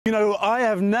You know, I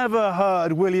have never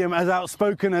heard William as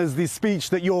outspoken as the speech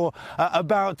that you're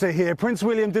about to hear. Prince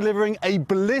William delivering a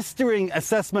blistering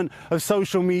assessment of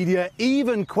social media,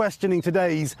 even questioning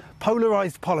today's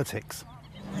polarised politics.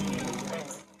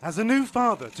 As a new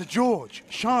father to George,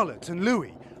 Charlotte and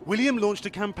Louis, William launched a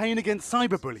campaign against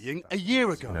cyberbullying a year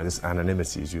ago. You know, this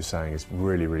anonymity, as you're saying, is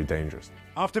really, really dangerous.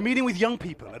 After meeting with young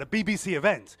people at a BBC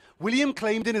event, William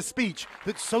claimed in a speech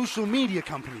that social media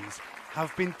companies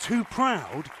have been too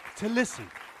proud to listen.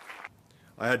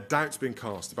 I had doubts being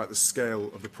cast about the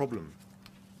scale of the problem.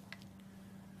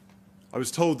 I was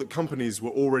told that companies were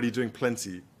already doing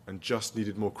plenty and just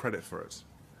needed more credit for it.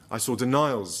 I saw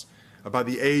denials about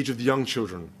the age of the young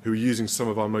children who are using some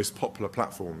of our most popular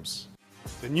platforms.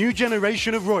 The new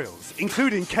generation of royals,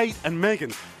 including Kate and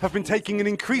Meghan, have been taking an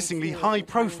increasingly high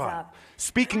profile,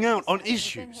 speaking out on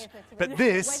issues. But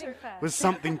this was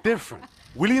something different.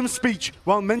 William's speech,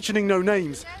 while mentioning no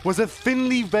names, was a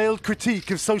thinly veiled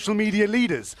critique of social media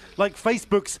leaders like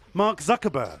Facebook's Mark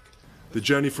Zuckerberg. The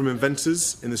journey from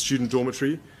inventors in the student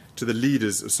dormitory to the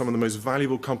leaders of some of the most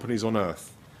valuable companies on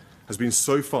earth has been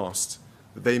so fast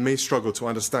that they may struggle to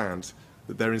understand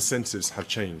that their incentives have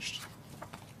changed.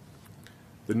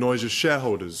 The noise of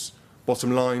shareholders,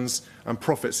 bottom lines and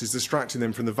profits is distracting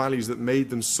them from the values that made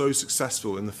them so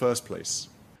successful in the first place.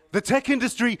 The tech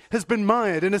industry has been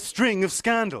mired in a string of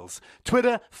scandals.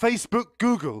 Twitter, Facebook,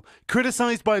 Google,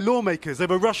 criticised by lawmakers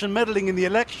over Russian meddling in the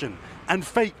election and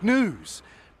fake news.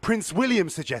 Prince William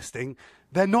suggesting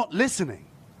they're not listening.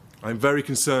 I'm very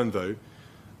concerned, though,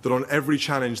 that on every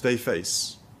challenge they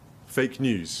face, fake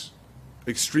news,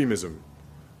 extremism,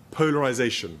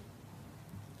 polarisation,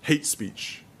 hate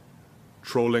speech,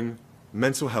 trolling,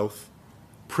 mental health,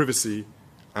 privacy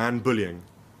and bullying,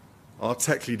 our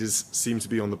tech leaders seem to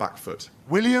be on the back foot.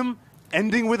 William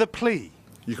ending with a plea.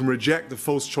 You can reject the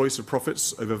false choice of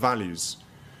profits over values.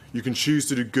 You can choose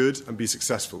to do good and be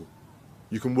successful.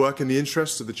 You can work in the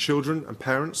interests of the children and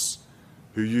parents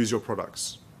who use your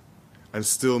products and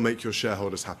still make your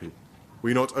shareholders happy.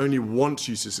 We not only want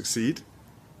you to succeed,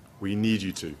 we need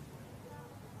you to.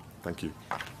 Thank you.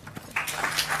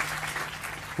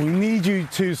 We need you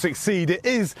to succeed. It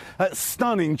is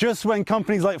stunning, just when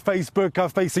companies like Facebook are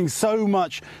facing so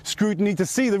much scrutiny, to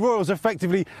see the royals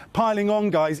effectively piling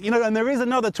on, guys. You know, and there is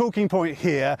another talking point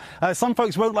here. Some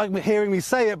folks won't like hearing me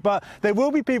say it, but there will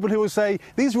be people who will say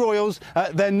these royals,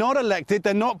 they're not elected,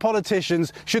 they're not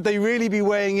politicians. Should they really be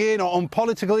weighing in on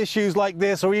political issues like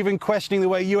this, or even questioning the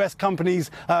way US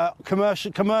companies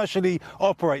commercially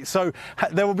operate? So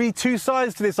there will be two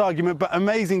sides to this argument, but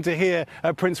amazing to hear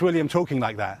Prince William talking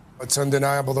like that. It's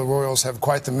undeniable the royals have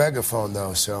quite the megaphone,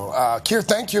 though. So, Keir,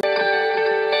 thank you.